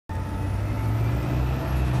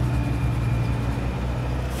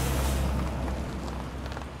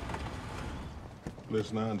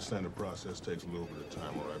Listen, I understand the process takes a little bit of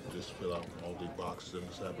time, all right? Just fill out all the boxes in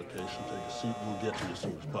this application, take a seat, and we'll get to you as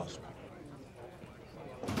soon as possible.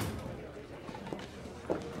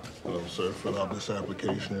 Hello, sir. Fill out this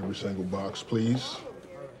application, every single box, please.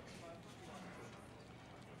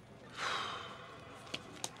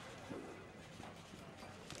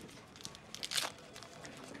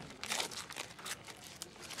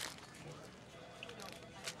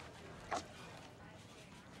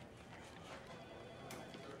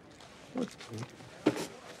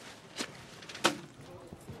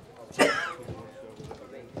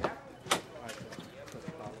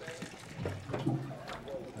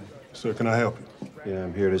 Sir, can I help you? Yeah,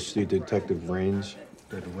 I'm here to see Detective Raines.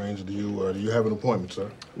 Detective Raines, do you have an appointment, sir?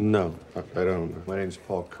 No, I don't. My name's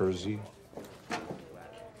Paul Kersey.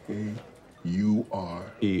 E-U-R.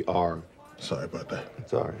 E-R. Sorry about that.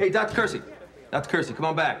 It's all right. Hey, Dr. Kersey. Dr. Kersey, come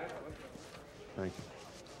on back. Thank you.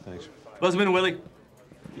 Thanks. Buzz him in, Willie.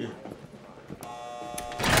 Yeah.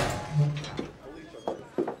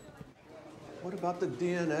 What about the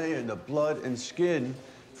DNA and the blood and skin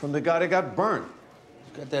from the guy that got burnt?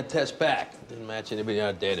 Got that test back. Didn't match anybody in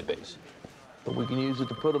our database. But we can use it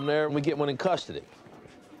to put him there and we get one in custody.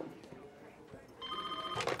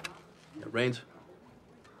 Yeah, Raines?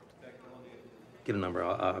 Get a number.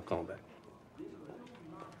 I'll call him back.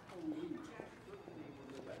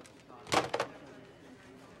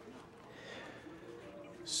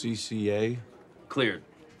 CCA? Cleared.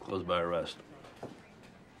 Closed by arrest.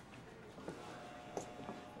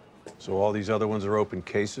 So all these other ones are open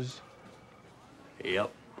cases?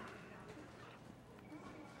 Yep.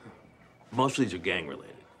 Most of these are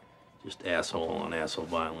gang-related. Just asshole on asshole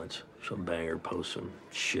violence. Some banger posts some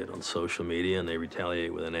shit on social media and they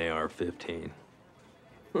retaliate with an AR-15.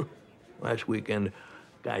 Last weekend,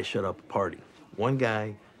 guy shut up a party. One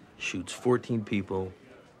guy shoots 14 people.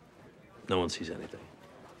 No one sees anything.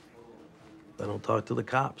 They don't talk to the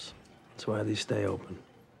cops. That's why these stay open.